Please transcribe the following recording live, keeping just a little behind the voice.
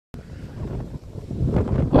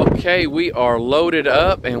Okay, we are loaded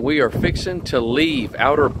up and we are fixing to leave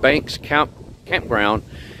Outer Banks Campground,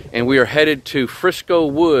 and we are headed to Frisco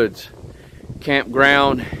Woods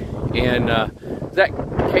Campground in, is that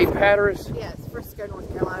Cape Hatteras? Yes, Frisco, North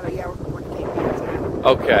Carolina, but yeah, we're going to Cape Hatteras.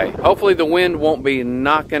 Okay, hopefully the wind won't be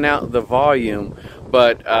knocking out the volume,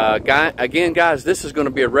 but again guys, this is going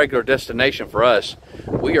to be a regular destination for us.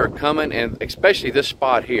 We are coming, and especially this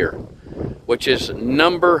spot here, which is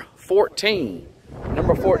number 14.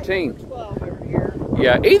 Number 14. 12 over here.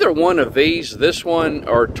 Yeah, either one of these, this one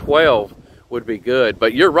or 12 would be good.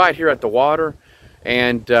 But you're right here at the water,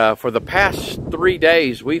 and for the past 3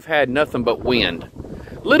 days, we've had nothing but wind.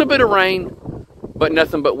 A little bit of rain, but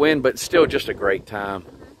nothing but wind, but still just a great time.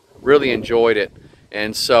 Really enjoyed it.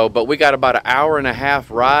 And so, but we got about an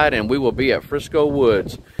hour-and-a-half ride, and we will be at Frisco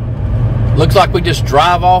Woods. Looks like we just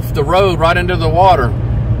drive off the road right into the water.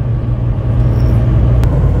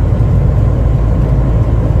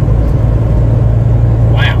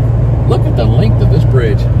 Look at the length of this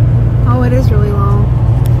bridge. Oh, it is really long.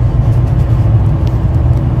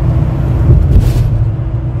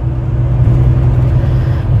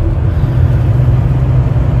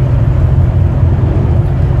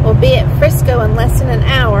 We'll be at Frisco in less than an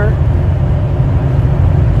hour.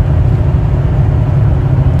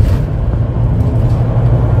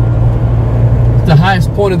 The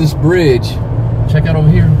highest point of this bridge. Check out over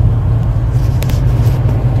here.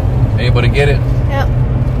 Anybody get it? Yep.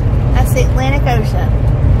 That's the Atlantic Ocean.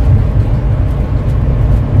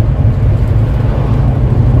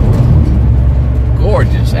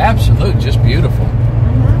 Gorgeous, absolute, just beautiful.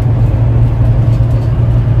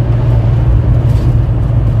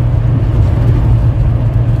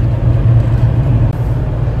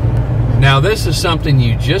 Now this is something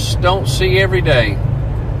you just don't see every day.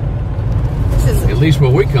 This is, at least where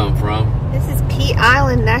we come from. This is Key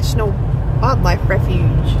Island National Wildlife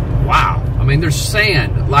Refuge. Wow. I mean, there's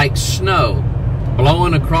sand like snow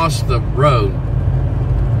blowing across the road.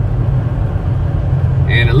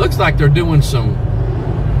 And it looks like they're doing some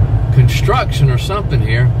construction or something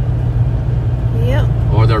here. Yep.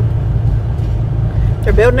 Or they're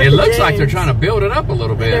building up the It looks dunes. like they're trying to build it up a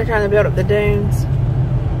little bit. They're trying to build up the dunes.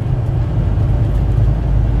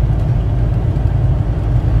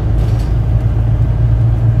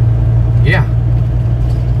 Yeah.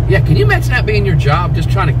 Yeah, can you imagine that being your job?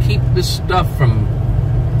 Just trying to keep this stuff from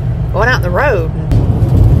going out the road.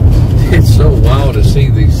 It's so wild to see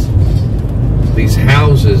these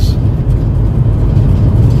houses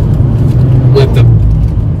with the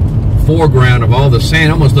foreground of all the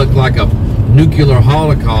sand. Almost looked like a nuclear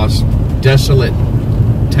holocaust, desolate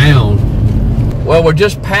town. Well, we're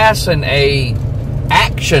just passing a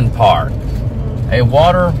action park, a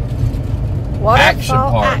waterfall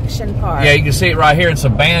action park. Yeah, you can see it right here. It's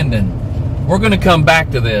abandoned. We're going to come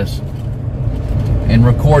back to this and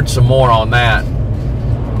record some more on that.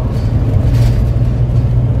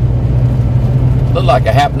 Looked like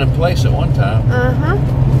a happening place at one time.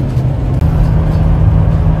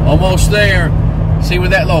 Almost there. See where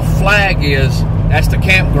that little flag is? That's the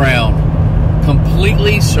campground.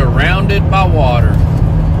 Completely surrounded by water.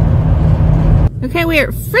 Okay, we're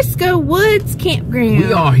at Frisco Woods Campground.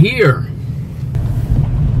 We are here.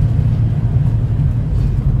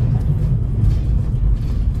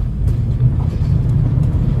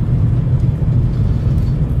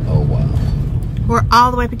 Oh, wow. We're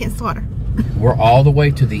all the way up against the water. We're all the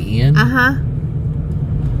way to the end? That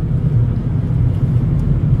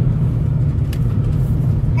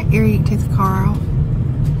area you can take the car off.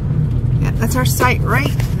 Yeah, that's our site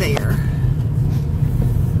right there.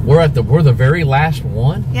 We're the very last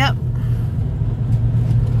one? Yep.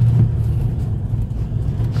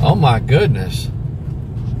 Oh my goodness.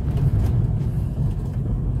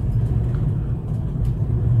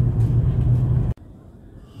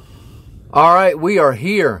 All right, we are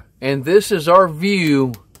here, and this is our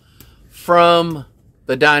view from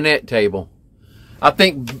the dinette table. I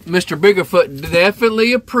think Mr. Biggerfoot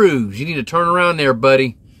definitely approves. You need to turn around there,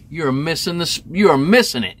 buddy. You are missing it. You are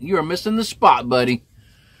missing the spot, buddy.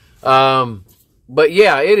 But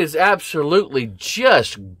yeah, it is absolutely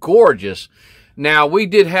just gorgeous. Now, we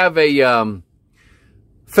did have a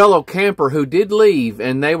fellow camper who did leave,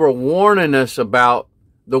 and they were warning us about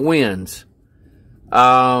the winds.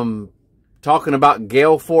 Talking about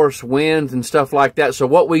gale force winds and stuff like that. So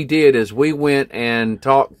what we did is we went and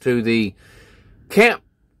talked to the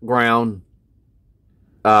campground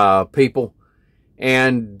people,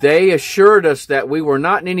 and they assured us that we were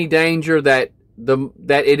not in any danger, that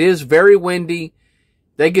it is very windy.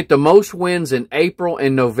 They get the most winds in April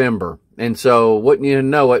and November. And so, wouldn't you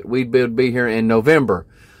know it, we'd be here in November.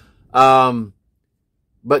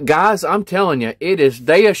 But guys, I'm telling you,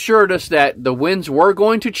 they assured us that the winds were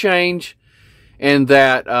going to change, and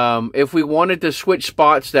that if we wanted to switch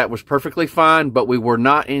spots, that was perfectly fine, but we were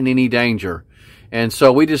not in any danger. And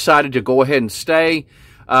so we decided to go ahead and stay,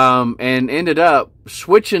 and ended up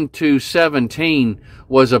switching to 17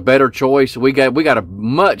 was a better choice. We got a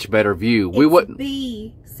much better view. We wouldn't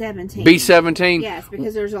B17. B17? Yes,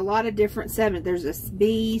 because there's a lot of different 7. There's a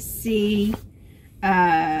B, C,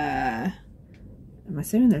 I'm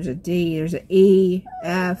assuming there's a D, there's an E,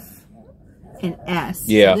 F, and S.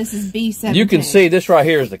 Yeah. So this is B17. You can see this right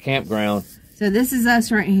here is the campground. So this is us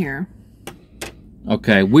right here.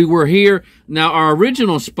 Okay, we were here. Now, our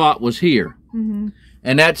original spot was here. Mm-hmm.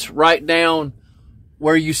 And that's right down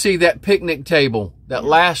where you see that picnic table, that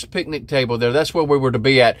last picnic table there. That's where we were to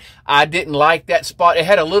be at. I didn't like that spot. It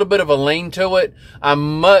had a little bit of a lean to it. I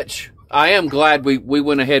am glad we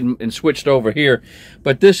went ahead and switched over here.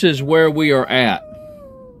 But this is where we are at.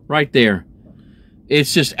 Right there.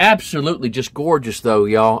 It's just absolutely just gorgeous, though,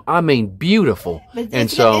 y'all. I mean, beautiful. But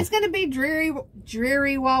it's going to be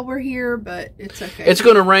dreary while we're here, but it's okay. It's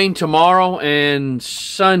going to rain tomorrow, and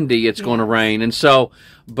Sunday it's going to rain. And so,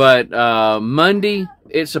 but Monday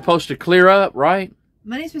it's supposed to clear up, right?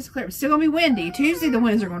 Monday's supposed to clear up. It's still going to be windy. Tuesday the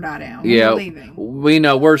winds are going to die down. Yeah, we're leaving. We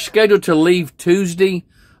know we're scheduled to leave Tuesday,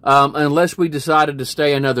 unless we decided to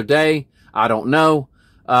stay another day. I don't know,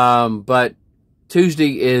 but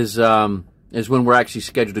Tuesday is when we're actually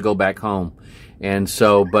scheduled to go back home. And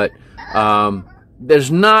so, but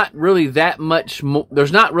there's not really that much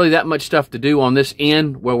stuff to do on this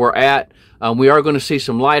end where we're at. We are going to see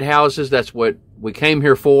some lighthouses. That's what we came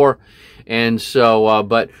here for. And so,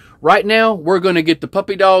 but right now we're going to get the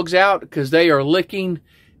puppy dogs out because they are licking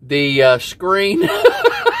the screen.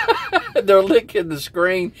 They're licking the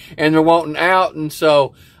screen and they're wanting out. And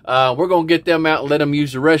so we're going to get them out and let them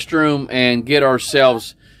use the restroom and get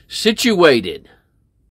ourselves situated.